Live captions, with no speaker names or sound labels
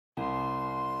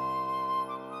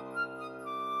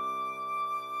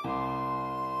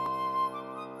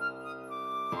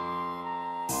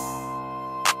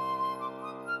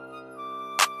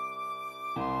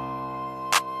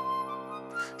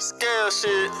Scale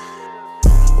shit.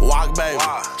 Wock, baby.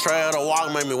 Trail to walk,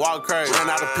 make me walk crazy. Ran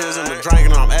out of pills in the drink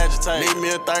and I'm agitated. Need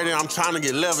me a 30, I'm trying to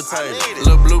get levitated.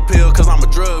 Little blue pill, cause I'm a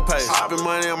drug patient. Popping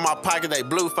money in my pocket, they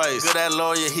blue face. Good at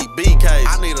lawyer, he BK.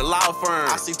 I need a law firm.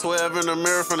 I see 12 in the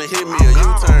mirror finna hit me a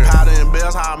U-turn. Powder and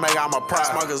bells, how I make out my pride.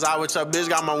 Smokers out with your bitch,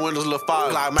 got my windows lit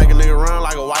fog. Like make a nigga run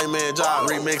like a white man job.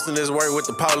 Remixing this work with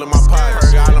the pole in my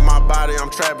pocket. Perk all in my body, I'm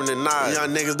trapping at night.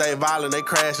 Young niggas, they violent, they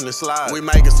crashing and slide. We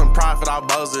making some profit off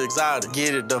both exotic.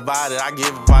 Get it divided, I give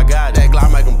it if I got it. That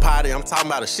Glock make them potty, I'm talking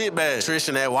about a shit bag. Trish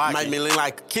and that Wock make me lean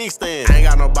like a kickstand. Ain't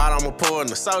got no bottle, I'ma pour in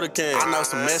the soda can. I know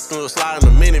some Mexicans will slide in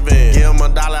the minivan. Give him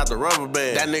 $1 out the rubber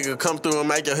band. That nigga come through and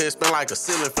make your head spin like a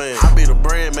ceiling fan. I be the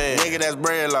bread man, nigga that's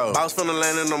Breadloaf. Boss finna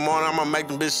land in the morning, I'ma make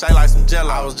them bitch shake like some jello.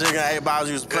 I was jigging 8 balls,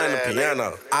 used to playing the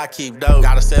piano. I keep dope,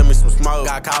 gotta sell me some smoke.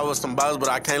 Got caught with some bows, but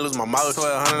I can't lose my motion.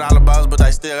 $1,200 bows, but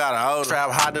they still got a hold.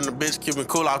 Trap hot in the bitch, keep me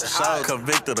cool off the show.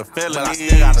 Convicted of felon, but I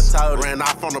still got a total. Ran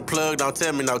off on the plug, don't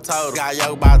tell me no total. Got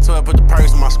yo by 12, put the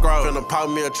perks in my scroll. Finna poke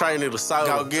me a tray, need a soda.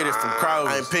 Go get it from Kroger.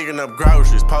 I ain't picking up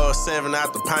groceries, pour a 7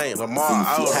 out the paint. Lamar,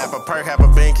 oh, half a perk, half a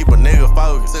bean, keep a nigga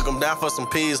focused. Took him down for some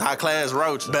peas, high class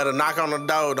roach. Better knock on the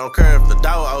door, don't care if the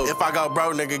door open. If I go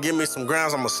broke, nigga, give me some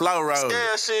grams, I'm a slow road.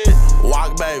 Scale shit.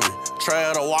 Wock, baby.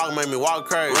 Trail to walk, make me walk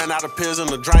crazy. Ran out of pills in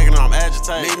the drink and I'm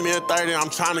agitated. Need me a 30, I'm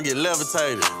trying to get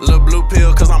levitated. Little blue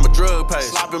pill, cause I'm a drug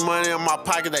patient. Slopping money in my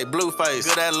pocket, they blue face.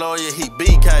 Good at lawyer, he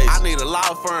BK. I need a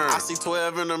law firm. I see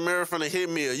 12 in the mirror finna hit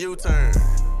me a U-turn.